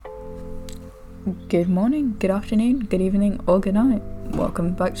Good morning, good afternoon, good evening, or good night.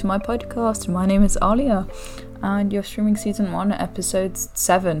 Welcome back to my podcast. My name is Alia, and you're streaming season 1, episode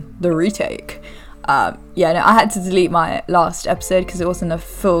 7, the retake. I had to delete my last episode because it wasn't a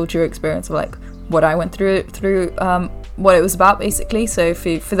full true experience of like what I went through what it was about basically. So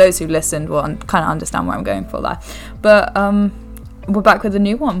for those who listened will kind of understand where I'm going for that. But we're back with a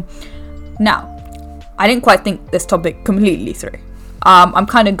new one. Now, I didn't quite think this topic completely through. I'm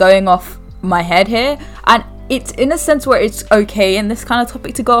kind of going off my head here, and it's in a sense where it's okay in this kind of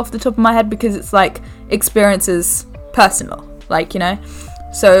topic to go off the top of my head because it's like experiences personal, like, you know.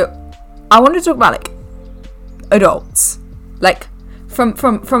 So I want to talk about like adults, like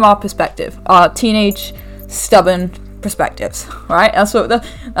from our perspective, our teenage stubborn perspectives, right? That's where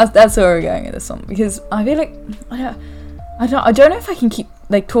we're going in this one, because I feel like I don't know if I can keep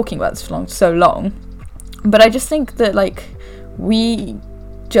like talking about this for so long, but I just think that like we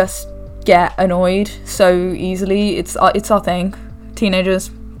just get annoyed so easily. It's our thing. Teenagers,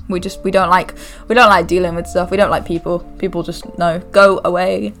 we don't like dealing with stuff. We don't like people just go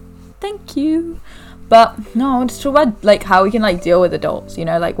away, thank you. But no, I want to talk about like how we can like deal with adults, you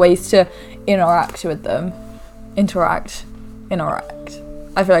know, like ways to interact with them. Interact.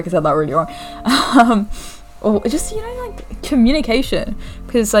 I feel like I said that really wrong. Or just, you know, like communication,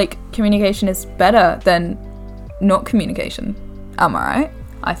 because like communication is better than not communication. Am I right?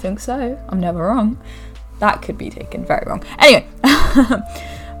 I think so. I'm never wrong. That could be taken very wrong. Anyway,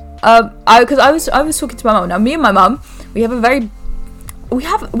 I was talking to my mum. Now, me and my mum, we have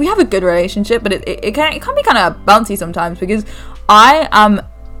a good relationship, but it can be kind of bouncy sometimes because I am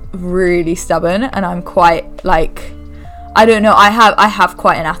really stubborn and I'm quite like, I don't know. I have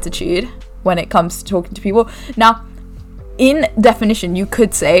quite an attitude when it comes to talking to people. Now, in definition, you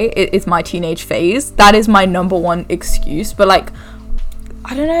could say it is my teenage phase. That is my number one excuse. But like,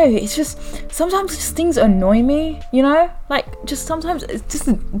 I don't know, it's just sometimes just things annoy me, you know, like just sometimes it's just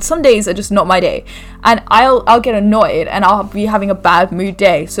some days are just not my day, and I'll get annoyed and I'll be having a bad mood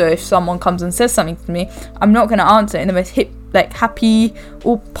day. So if someone comes and says something to me, I'm not going to answer in the most happy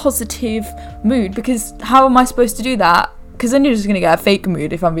or positive mood, because how am I supposed to do that? Because then you're just going to get a fake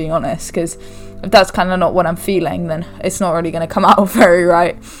mood, if I'm being honest, because if that's kind of not what I'm feeling, then it's not really going to come out very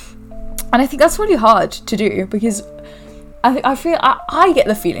right. And I think that's really hard to do, because I feel I get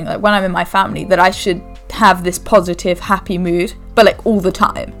the feeling like when I'm in my family that I should have this positive, happy mood, but like all the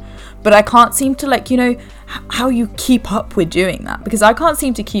time. But I can't seem to like, you know, how you keep up with doing that, because I can't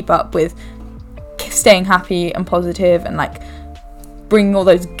seem to keep up with staying happy and positive and like bringing all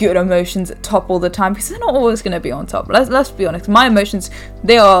those good emotions at top all the time, because they're not always going to be on top. Let's be honest, my emotions,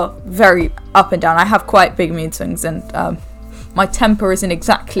 they are very up and down. I have quite big mood swings, and my temper isn't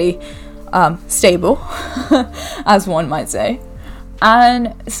exactly stable, as one might say.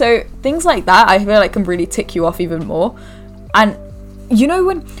 And so things like that I feel like can really tick you off even more. And you know,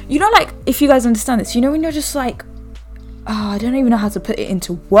 when you know, like, if you guys understand this, you know, when you're just like, I don't even know how to put it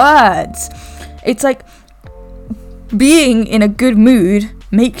into words. It's like being in a good mood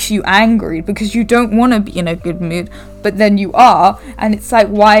makes you angry because you don't want to be in a good mood, but then you are, and it's like,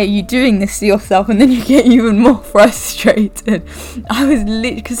 why are you doing this to yourself? And then you get even more frustrated.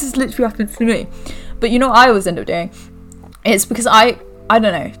 Because this literally happened to me. But you know what I always end up doing? It's because I don't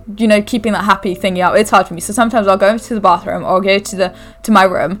know, you know, keeping that happy thingy out, it's hard for me. So sometimes I'll go into the bathroom, or I'll go to my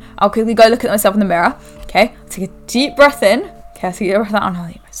room, I'll quickly go look at myself in the mirror, okay, I'll take a deep breath in, okay, I'll take a deep breath out, and I'm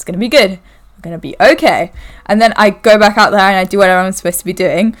like, it's gonna be good, I'm gonna be okay. And then I go back out there and I do whatever I'm supposed to be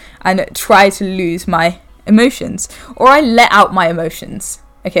doing and try to lose my emotions, or I let out my emotions,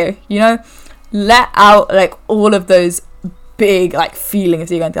 okay, you know, let out like all of those big like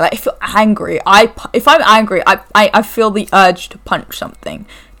feelings you're going through. Like if you're angry, if I'm angry, I feel the urge to punch something.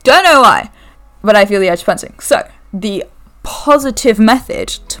 Don't know why, but I feel the urge to punch something. So the positive method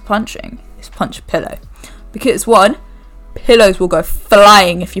to punching is punch a pillow, because 1, pillows will go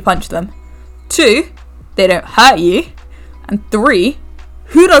flying if you punch them. 2, they don't hurt you. And 3,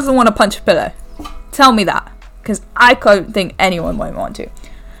 who doesn't want to punch a pillow? Tell me that, because I don't think anyone won't want to.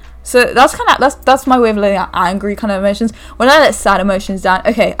 So that's my way of letting out angry kind of emotions. When I let sad emotions down,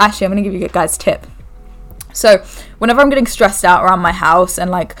 okay, actually I'm gonna give you guys a tip. So whenever I'm getting stressed out around my house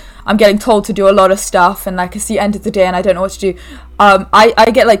and like I'm getting told to do a lot of stuff, and like it's the end of the day and I don't know what to do,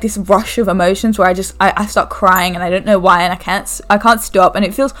 I get like this rush of emotions where I start crying, and I don't know why, and I can't stop, and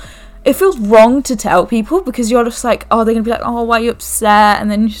it feels wrong to tell people, because you're just like, oh, they're gonna be like, oh, why are you upset? And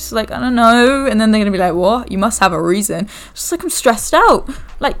then you're just like, I don't know, and then they're gonna be like, what? You must have a reason. Just like, I'm stressed out.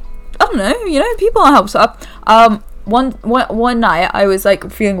 Like, I don't know, you know, people are helps up. One night I was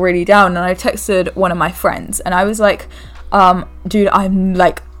like feeling really down, and I texted one of my friends, and I was like, dude, I'm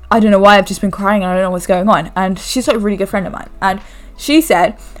like I don't know why I've just been crying and I don't know what's going on. And she's like a really good friend of mine. And she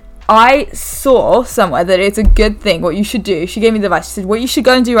said, I saw somewhere that it's a good thing, what you should do. She gave me the advice. She said, what you should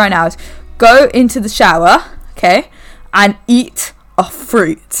go and do right now is go into the shower, okay, and eat a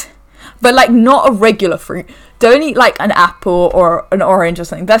fruit. But like not a regular fruit. Don't eat like an apple or an orange or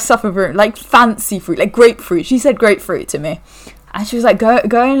something. That's stuff of fruit, like fancy fruit, like grapefruit. She said grapefruit to me. And she was like, go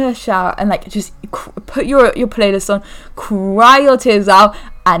into the shower and like just put your playlist on, cry your tears out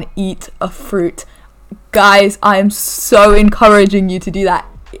and eat a fruit. Guys, I am so encouraging you to do that.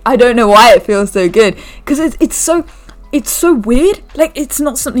 I don't know why it feels so good, because it's so weird. Like, it's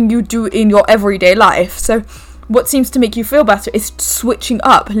not something you do in your everyday life. So what seems to make you feel better is switching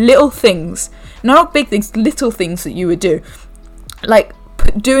up little things, not big things, little things that you would do, like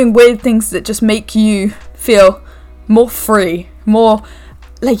doing weird things that just make you feel more free, more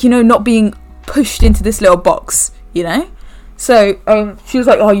like, you know, not being pushed into this little box, you know. So she was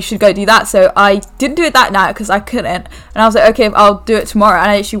like, oh, you should go do that. So I didn't do it that night because I couldn't, and I was like, okay, I'll do it tomorrow. And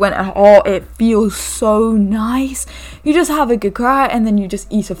I actually went, and oh, it feels so nice. You just have a good cry and then you just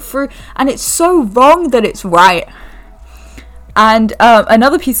eat a fruit, and it's so wrong that it's right. And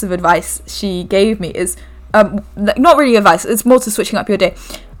another piece of advice she gave me is not really advice, it's more to switching up your day.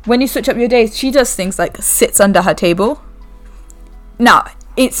 When you switch up your days, she does things like sits under her table. Now,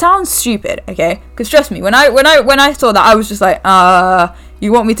 it sounds stupid, okay? Because trust me, when I saw that, I was just like,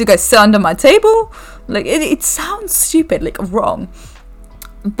 you want me to go sit under my table? Like, it sounds stupid, like wrong.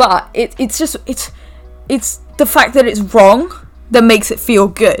 But it's the fact that it's wrong that makes it feel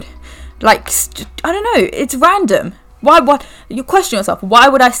good. Like, I don't know, it's random. Why you question yourself, why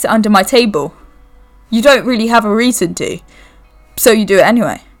would I sit under my table? You don't really have a reason to, so you do it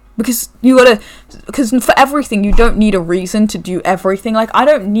anyway. Because for everything, you don't need a reason to do everything. Like, I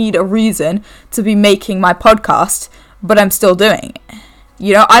don't need a reason to be making my podcast, but I'm still doing it.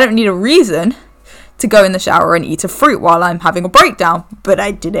 You know, I don't need a reason to go in the shower and eat a fruit while I'm having a breakdown, but I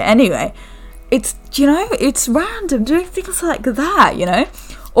did it anyway. It's, you know, it's random doing things like that, you know?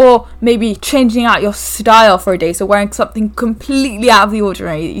 Or maybe changing out your style for a day, so wearing something completely out of the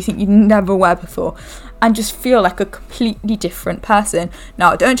ordinary that you think you'd never wear before, and just feel like a completely different person.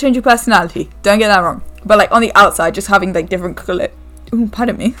 Now, don't change your personality, don't get that wrong, but like on the outside, just having like different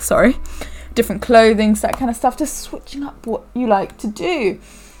different clothing, that kind of stuff, just switching up what you like to do.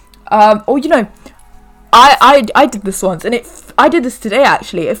 Or, you know, I did this once, and I did this today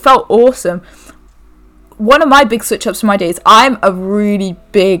actually. It felt awesome. One of my big switch ups for my days, I'm a really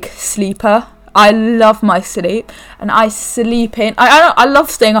big sleeper. I love my sleep, and I sleep in. I love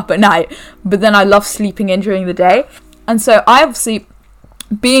staying up at night, but then I love sleeping in during the day. And so I obviously,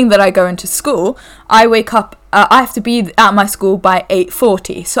 being that I go into school, I wake up, I have to be at my school by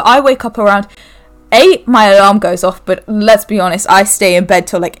 8:40. So I wake up around 8, my alarm goes off, but let's be honest, I stay in bed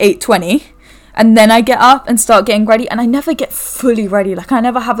till like 8:20. And then I get up and start getting ready, and I never get fully ready. Like, I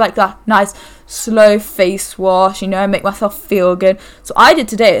never have like that nice slow face wash, you know, make myself feel good. So I did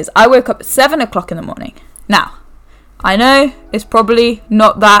today is I woke up at 7 o'clock in the morning. Now, I know it's probably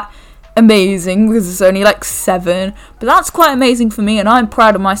not that amazing because it's only like 7, but that's quite amazing for me, and I'm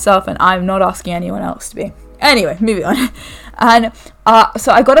proud of myself, and I'm not asking anyone else to be. Anyway, moving on. And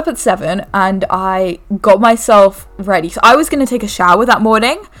so I got up at 7 and I got myself ready. So I was going to take a shower that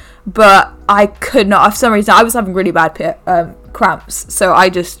morning, but I could not. For some reason, I was having really bad cramps, so I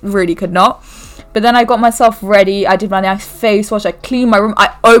just really could not. But then I got myself ready. I did my nice face wash. I cleaned my room.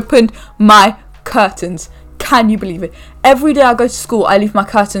 I opened my curtains. Can you believe it? Every day I go to school, I leave my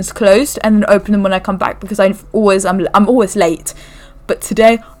curtains closed and then open them when I come back because I'm always late. But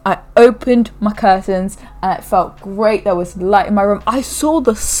today I opened my curtains and it felt great. There was light in my room. I saw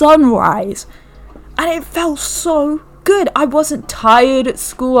the sunrise and it felt so good. I wasn't tired at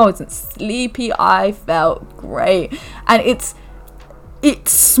school. I wasn't sleepy. I felt great. And it's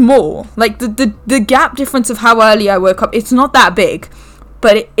small. Like the gap difference of how early I woke up, it's not that big,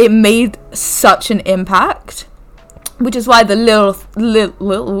 but it made such an impact. Which is why the little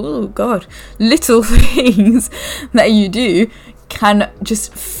things that you do can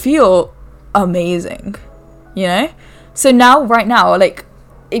just feel amazing, you know? So right now, like,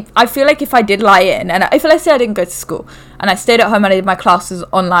 I feel like if I did lie in, and if let's say I didn't go to school, and I stayed at home and I did my classes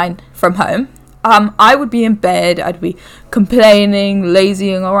online from home, I would be in bed, I'd be complaining,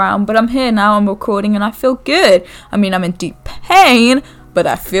 lazying around, but I'm here now, I'm recording, and I feel good. I mean, I'm in deep pain, but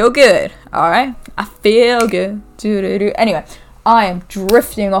I feel good, alright? I feel good. Anyway, I am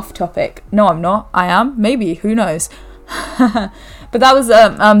drifting off topic. No, I'm not. I am. Maybe. Who knows? But that was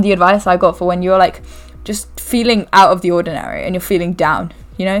the advice I got for when you're like just feeling out of the ordinary and you're feeling down,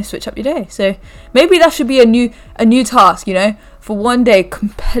 you know, switch up your day. So maybe that should be a new task, you know, for one day,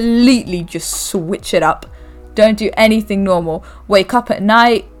 completely just switch it up. Don't do anything normal. Wake up at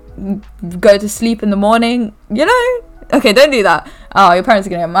night, go to sleep in the morning, you know? Okay, don't do that. Oh, your parents are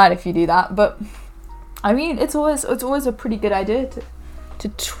gonna get mad if you do that. But I mean, it's always a pretty good idea to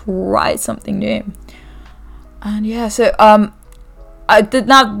try something new. And yeah, so I did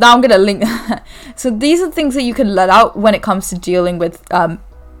now I'm gonna link. So these are things that you can let out when it comes to dealing with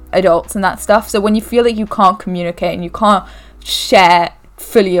adults and that stuff. So when you feel like you can't communicate and you can't share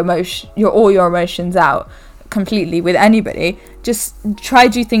fully all your emotions out completely with anybody, just try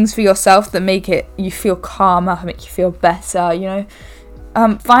to do things for yourself that make you feel calmer, make you feel better, you know.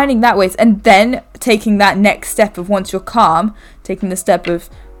 Finding that ways, and then taking that next step of, once you're calm, taking the step of,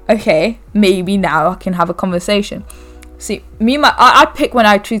 okay, maybe now I can have a conversation. See, I pick when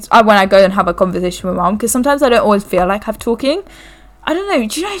I go and have a conversation with mom, because sometimes I don't always feel like talking. I don't know,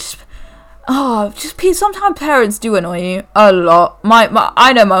 do you know, sometimes parents do annoy you a lot.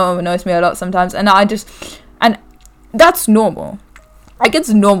 I know my mom annoys me a lot sometimes, and that's normal. Like, it's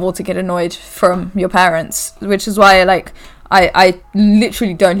normal to get annoyed from your parents, which is why, like, I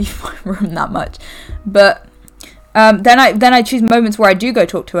literally don't leave my room that much. But then I choose moments where I do go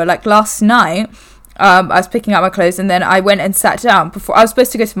talk to her. Like last night, I was picking up my clothes, and then I went and sat down. Before I was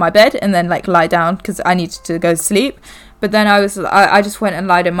supposed to go to my bed and then like lie down because I needed to go to sleep. But then I just went and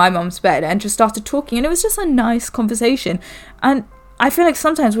lied in my mom's bed and just started talking, and it was just a nice conversation. And I feel like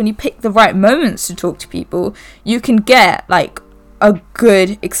sometimes when you pick the right moments to talk to people, you can get like a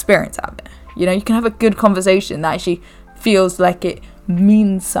good experience out of it. You know, you can have a good conversation that actually feels like it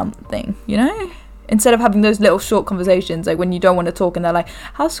means something, you know, instead of having those little short conversations like when you don't want to talk and they're like,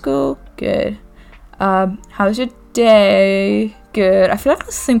 how's school? Good. How's your day? Good. I feel like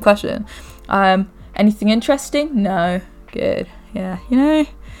that's the same question. Anything interesting? No. Good. Yeah. You know,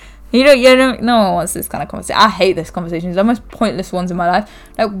 no one wants this kind of conversation. I hate this conversation. It's the most pointless ones in my life.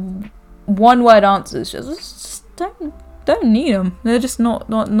 Like, one word answers, just don't need them. They're just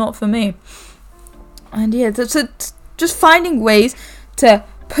not for me. And yeah, so just finding ways to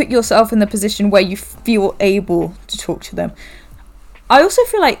put yourself in the position where you feel able to talk to them. I also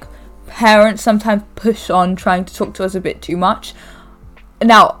feel like parents sometimes push on trying to talk to us a bit too much.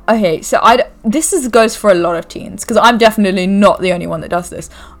 Now, okay, so this goes for a lot of teens, because I'm definitely not the only one that does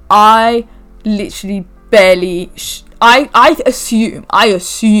this. I literally barely I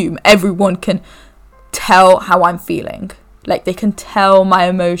assume everyone can tell how I'm feeling. Like, they can tell my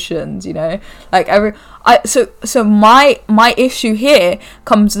emotions, you know. Like, so my issue here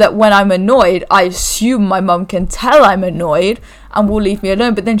comes that when I'm annoyed, I assume my mum can tell I'm annoyed and will leave me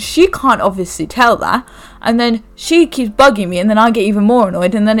alone. But then she can't obviously tell that, and then she keeps bugging me, and then I get even more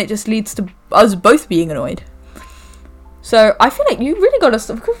annoyed, and then it just leads to us both being annoyed. So I feel like you really gotta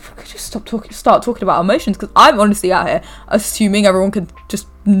start talking about emotions, because I'm honestly out here assuming everyone can just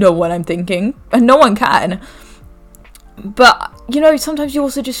know what I'm thinking, and no one can. But, you know, sometimes you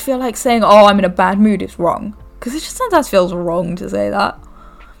also just feel like saying, oh, I'm in a bad mood is wrong. Because it just sometimes feels wrong to say that.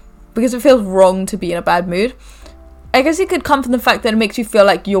 Because it feels wrong to be in a bad mood. I guess it could come from the fact that it makes you feel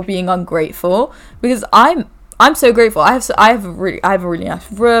like you're being ungrateful. Because I'm so grateful. I have a really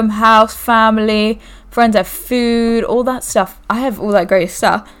nice room, house, family, friends have food, all that stuff. I have all that great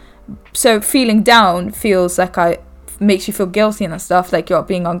stuff. So feeling down feels like makes you feel guilty and that stuff, like you're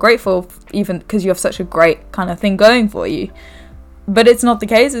being ungrateful even because you have such a great kind of thing going for you. But it's not the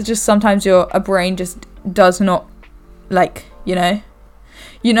case. It's just sometimes a brain just does not, like, you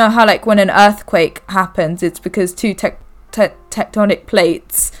know how like when an earthquake happens, it's because two tectonic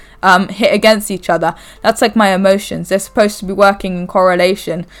plates hit against each other. That's like my emotions. They're supposed to be working in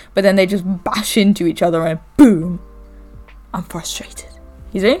correlation, but then they just bash into each other and boom, I'm frustrated.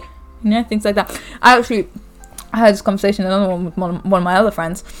 You see? You know, things like that. I had this conversation, another one with one of my other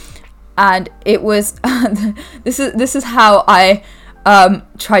friends, and it was this is how I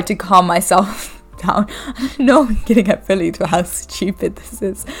tried to calm myself down. No, I'm getting at Philly to how stupid this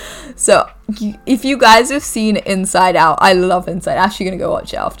is. So if you guys have seen Inside Out, I love Inside Out. Actually gonna go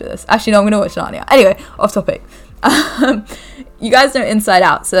watch it after this. Actually, no, I'm gonna watch Narnia. Anyway, off topic. You guys know Inside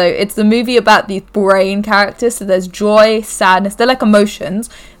Out. So it's the movie about these brain characters. So there's joy, sadness. They're like emotions,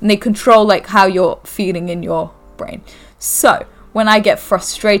 and they control like how you're feeling in your brain. So when I get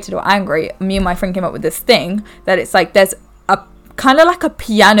frustrated or angry, me and my friend came up with this thing that it's like there's a kind of like a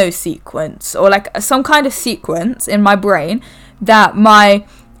piano sequence or like some kind of sequence in my brain that my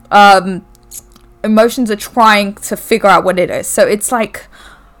emotions are trying to figure out what it is. So it's like,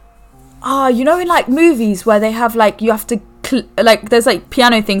 you know, in like movies where they have like, you have to like there's like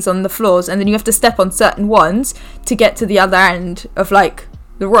piano things on the floors, and then you have to step on certain ones to get to the other end of like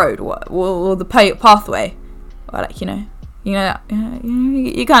the road or the pathway, or like, you know, You know,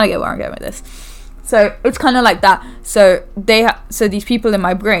 you kind of get where I'm going with this. So it's kind of like that. So so these people in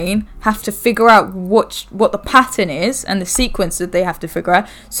my brain have to figure out what the pattern is and the sequence that they have to figure out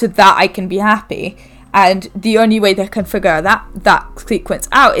so that I can be happy. And the only way they can figure that sequence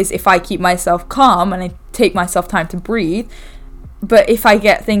out is if I keep myself calm and I take myself time to breathe. But if I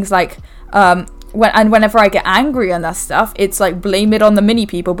get things like whenever I get angry and that stuff, it's like blame it on the mini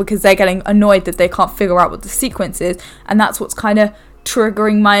people because they're getting annoyed that they can't figure out what the sequence is, and that's what's kind of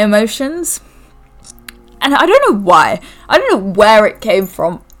triggering my emotions. And I don't know why. I don't know where it came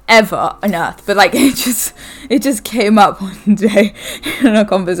from ever on earth, but like it just came up one day in a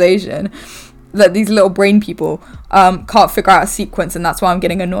conversation that these little brain people can't figure out a sequence, and that's why I'm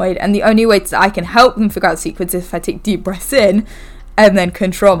getting annoyed. And the only way that I can help them figure out the sequence is if I take deep breaths in and then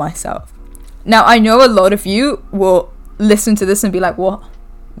control myself. Now, I know a lot of you will listen to this and be like, what?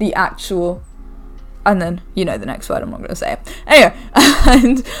 The actual... And then, you know the next word, I'm not going to say it. Anyway,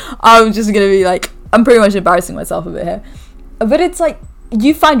 and I'm just going to be like, I'm pretty much embarrassing myself a bit here. But it's like,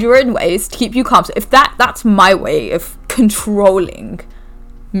 you find your own ways to keep you calm. So if that's my way of controlling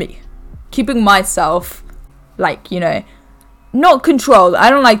me. Keeping myself, like, you know, not controlled. I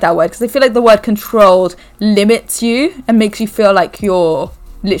don't like that word because I feel like the word controlled limits you and makes you feel like you're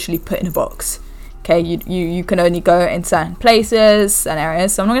literally put in a box. Okay, you can only go in certain places and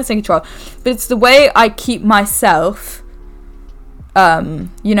areas. So I'm not going to say control. But it's the way I keep myself,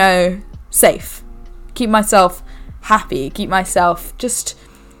 you know, safe. Keep myself happy. Keep myself just...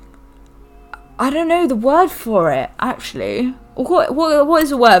 I don't know the word for it, actually. What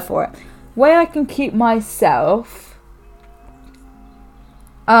is the word for it? Way I can keep myself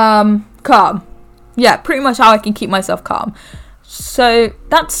calm. Yeah, pretty much how I can keep myself calm. So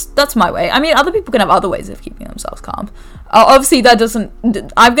that's my way. I mean, other people can have other ways of keeping themselves calm. Obviously, that doesn't...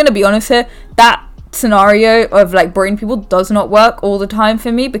 I'm going to be honest here. That scenario of, like, brain people does not work all the time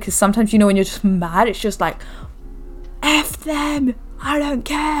for me, because sometimes, you know, when you're just mad, it's just like, F them, I don't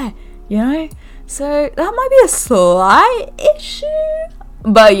care, you know? So that might be a slight issue,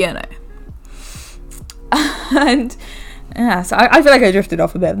 but, you know. And, yeah, so I feel like I drifted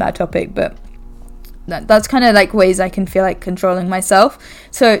off a bit of that topic, but... That's kind of like ways I can feel like controlling myself.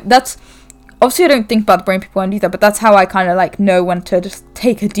 So that's obviously I don't think about the brain people and either, but that's how I kind of like know when to just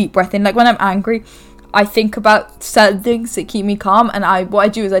take a deep breath in. Like when I'm angry, I think about certain things that keep me calm, and what I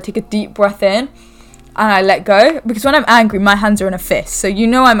do is I take a deep breath in and I let go, because when I'm angry my hands are in a fist. So you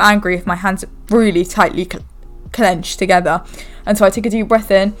know I'm angry if my hands are really tightly clenched together. And so I take a deep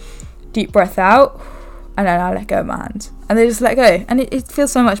breath in, deep breath out, and then I let go of my hands. And they just let go. And it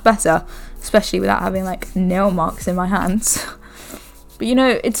feels so much better, especially without having like nail marks in my hands. But you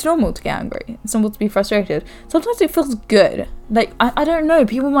know, it's normal to get angry. It's normal to be frustrated. Sometimes it feels good. Like, I don't know.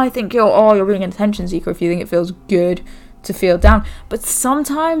 People might think, you're being an attention seeker if you think it feels good to feel down. But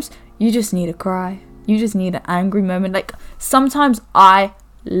sometimes you just need a cry. You just need an angry moment. Like, sometimes I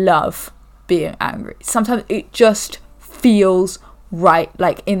love being angry. Sometimes it just feels right.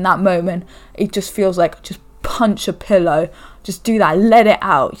 Like, in that moment, it just feels like just punch a pillow. Just do that. Let it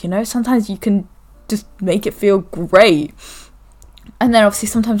out, you know? Sometimes you can just make it feel great. And then obviously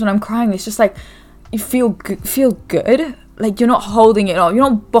sometimes when I'm crying, it's just like you feel good. Like you're not holding it all. You're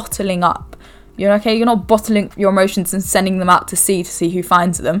not bottling up. You're okay. You're not bottling your emotions and sending them out to see who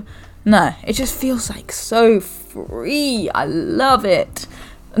finds them. No, it just feels like so free. I love it.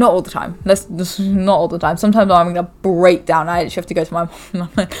 Not all the time. Not all the time. Sometimes I'm gonna break down. I actually have to go to my mom and I'm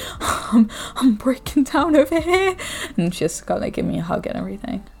like, I'm breaking down over here, and she's just gonna give me a hug and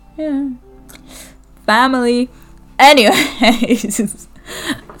everything. Yeah, family. Anyways,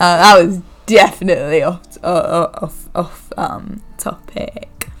 that was definitely off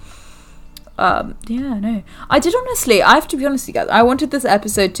topic. Yeah, no. I did honestly, I have to be honest with you guys, I wanted this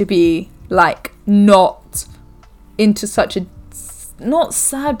episode to be like not into such a, not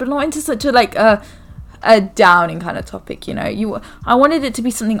sad, but not into such a like a downing kind of topic, you know. I wanted it to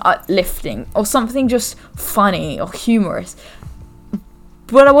be something uplifting or something just funny or humorous.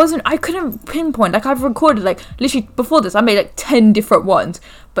 But I couldn't pinpoint. Like, I've recorded, like, literally before this, I made, like, 10 different ones.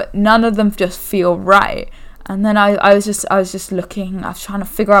 But none of them just feel right. And then I was just looking. I was trying to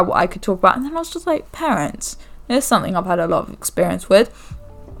figure out what I could talk about. And then I was just like, parents. It's something I've had a lot of experience with.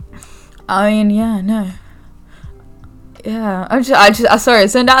 I mean, yeah, no. Yeah, I sorry, I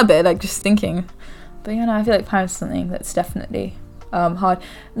zoned out a bit, like, just thinking. But, you know, I feel like parents is something that's definitely hard.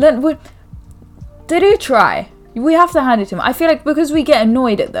 Then, they do try. We have to hand it to them. I feel like because we get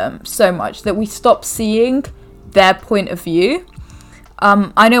annoyed at them so much that we stop seeing their point of view.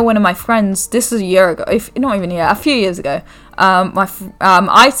 I know one of my friends, this was a year ago, if not even a year, a few years ago,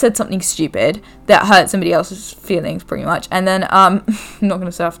 I said something stupid that hurt somebody else's feelings pretty much, and then I'm not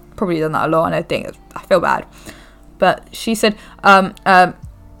gonna say I've probably done that a lot, and I feel bad, but she said don't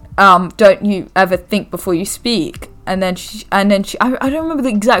you ever think before you speak, and then she I don't remember the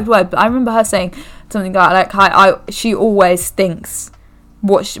exact word, but I remember her saying something like she always thinks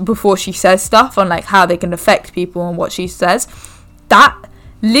before she says stuff on like how they can affect people and what she says. That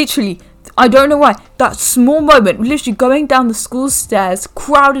literally, I don't know why, that small moment, literally going down the school stairs,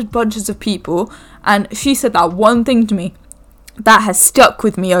 crowded bunches of people, and she said that one thing to me that has stuck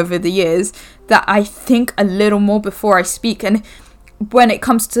with me over the years, that I think a little more before I speak. And when it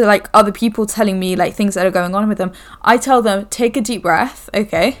comes to like other people telling me like things that are going on with them, I tell them, take a deep breath,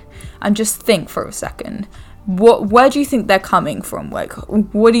 okay, and just think for a second. Where do you think they're coming from? Like,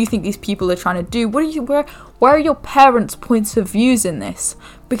 what do you think these people are trying to do? Where are your parents' points of views in this?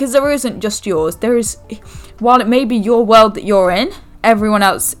 Because there isn't just yours. There is, while it may be your world that you're in, everyone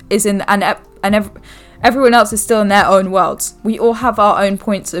else is in, everyone else is still in their own worlds. We all have our own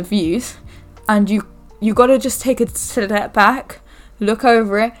points of views, and you got to just take a step back, look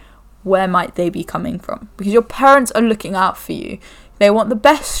over it. Where might they be coming from? Because your parents are looking out for you. They want the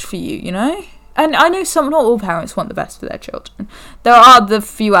best for you, you know? And I know not all parents want the best for their children. There are the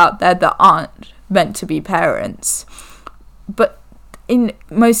few out there that aren't meant to be parents. But in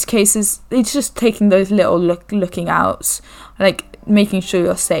most cases, it's just taking those little looking outs, like making sure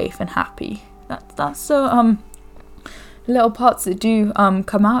you're safe and happy. That's the little parts that do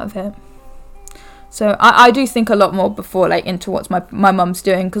come out of it. So I do think a lot more before like into what my mum's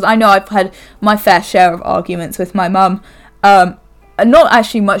doing, because I know I've had my fair share of arguments with my mum. Not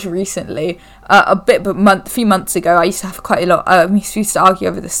actually much recently, a bit, but a few months ago, I used to have quite a lot. We used to argue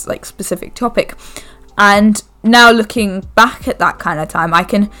over this like specific topic, and now looking back at that kind of time, I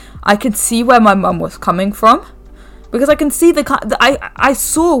can see where my mum was coming from, because I can see I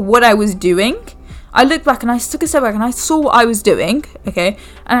saw what I was doing. I looked back and I took a step back and I saw what I was doing, okay,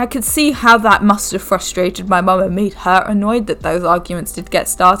 and I could see how that must have frustrated my mum and made her annoyed that those arguments did get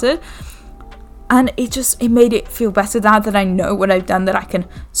started. And it made it feel better now that I know what I've done, that I can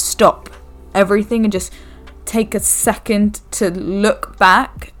stop everything and just take a second to look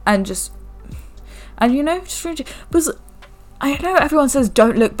back and just because I know everyone says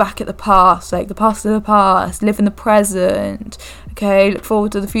don't look back at the past, like the past is the past, live in the present, okay, look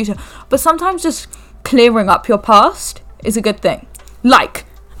forward to the future. But sometimes just clearing up your past is a good thing. Like,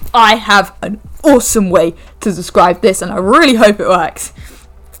 I have an awesome way to describe this, and I really hope it works.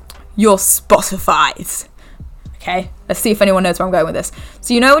 Your Spotify's. Okay, let's see if anyone knows where I'm going with this.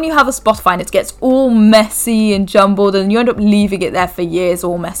 So you know when you have a Spotify and it gets all messy and jumbled, and you end up leaving it there for years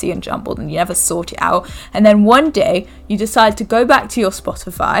all messy and jumbled, and you never sort it out, and then one day you decide to go back to your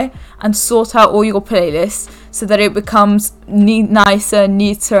Spotify and sort out all your playlists so that it becomes nicer,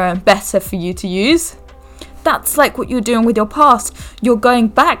 neater and better for you to use. That's like what you're doing with your past. You're going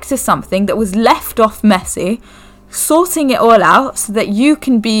back to something that was left off messy, sorting it all out so that you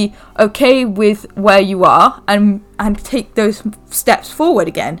can be okay with where you are and take those steps forward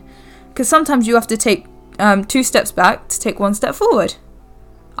again. Because sometimes you have to take 2 steps back to take 1 step forward.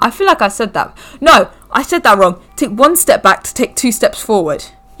 I feel like I said that. No, I said that wrong. Take 1 step back to take 2 steps forward.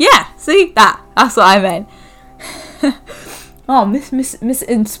 Yeah, see? That's what I meant. Oh, miss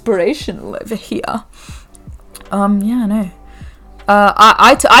inspirational over here. Yeah, no.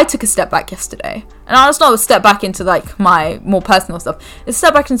 I took a step back yesterday, and it's not a step back into like my more personal stuff. It's a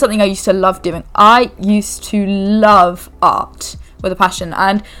step back into something I used to love doing. I used to love art with a passion,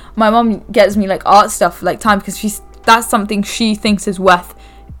 and my mom gets me like art stuff like time because that's something she thinks is worth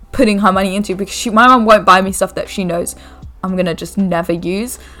putting her money into, because my mom won't buy me stuff that she knows I'm gonna just never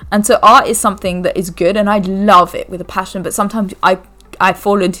use. And so art is something that is good, and I love it with a passion, but sometimes I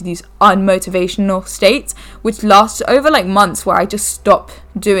fall into these unmotivational states which last over like months, where I just stop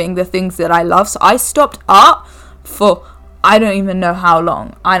doing the things that I love. So I stopped art for I don't even know how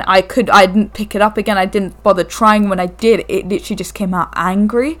long, and I didn't pick it up again. I didn't bother trying. When I did, it literally just came out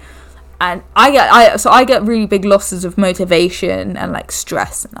angry, and I get really big losses of motivation and like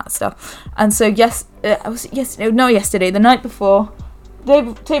stress and that stuff. And so the night before,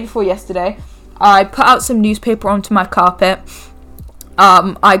 day before yesterday, I put out some newspaper onto my carpet.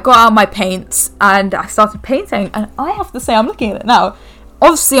 I got out my paints and I started painting, and I have to say, I'm looking at it now.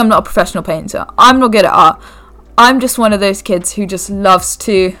 Obviously, I'm not a professional painter. I'm not good at art. I'm just one of those kids who just loves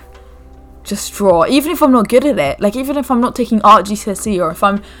to just draw, even if I'm not good at it. Like, even if I'm not taking art GCSE, or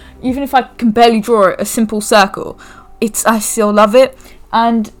even if I can barely draw a simple circle, I still love it.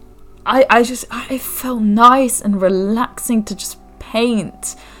 And it felt nice and relaxing to just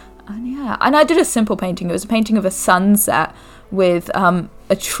paint. And yeah, and I did a simple painting. It was a painting of a sunset with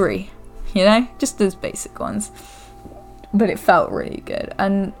a tree, you know, just those basic ones. But it felt really good.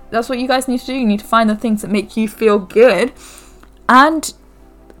 And that's what you guys need to do. You need to find the things that make you feel good and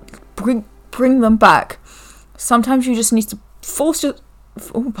bring them back. Sometimes you just need to force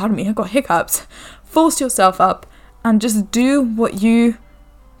yourself up and just do what you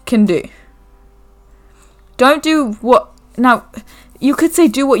can do. Don't do what, now you could say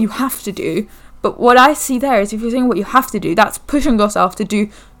do what you have to do, but what I see there is if you're saying what you have to do, that's pushing yourself to do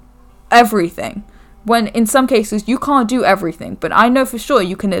everything. When in some cases you can't do everything, but I know for sure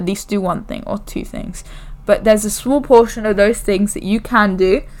you can at least do one thing or two things. But there's a small portion of those things that you can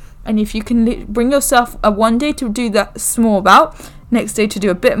do, and if you can bring yourself one day to do that small amount, next day to do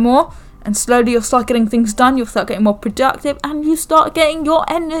a bit more, and slowly you'll start getting things done, you'll start getting more productive, and you start getting your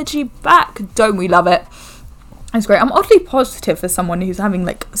energy back. Don't we love it? It's great. I'm oddly positive for someone who's having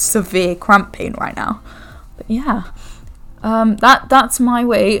like severe cramp pain right now. But yeah, that's my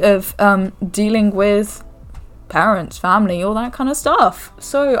way of dealing with parents, family, all that kind of stuff.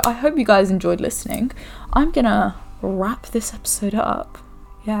 So I hope you guys enjoyed listening. I'm gonna wrap this episode up.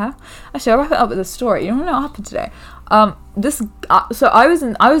 Yeah, actually I'll wrap it up with a story. You don't know what happened today. So I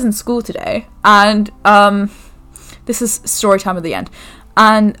was in school today, and this is story time at the end.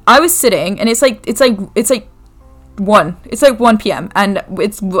 And I was sitting, and it's like 1 p.m. and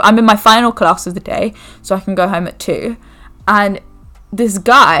I'm in my final class of the day, so I can go home at 2. And this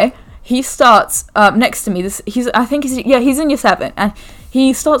guy, he starts next to me. He's in year 7, and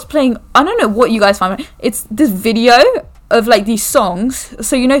he starts playing. I don't know what you guys find. It's this video of like these songs.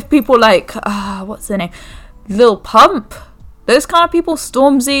 So you know people like what's their name, Lil Pump, those kind of people,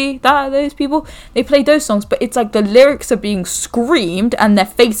 Stormzy, those people, they play those songs, but it's like the lyrics are being screamed and their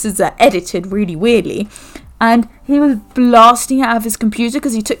faces are edited really weirdly. And he was blasting it out of his computer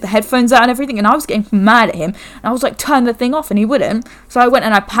because he took the headphones out and everything, and I was getting mad at him. And I was like, turn the thing off, and he wouldn't. So I went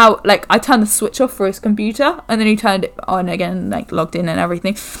and I turned the switch off for his computer, and then he turned it on again, like logged in and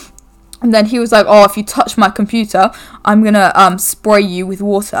everything. And then he was like, oh, if you touch my computer, I'm gonna spray you with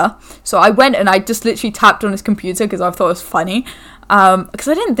water. So I went and I just literally tapped on his computer because I thought it was funny. Because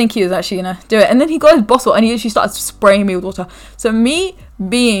I didn't think he was actually gonna do it. And then he got his bottle and he literally started spraying me with water. So me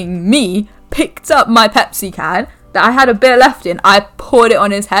being me, picked up my Pepsi can that I had a bit left in. I poured it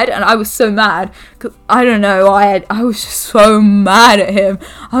on his head, and I was so mad because I don't know, I was just so mad at him.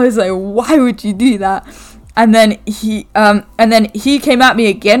 I was like, why would you do that? And then he came at me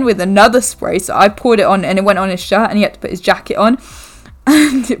again with another spray, so I poured it on and it went on his shirt, and he had to put his jacket on,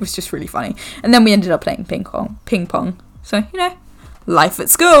 and it was just really funny. And then we ended up playing ping pong. So, you know, life at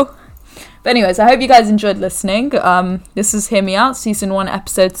school. But anyways, I hope you guys enjoyed listening. This is Hear Me Out, Season 1,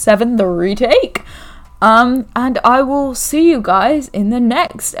 Episode 7, the retake. And I will see you guys in the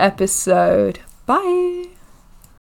next episode. Bye!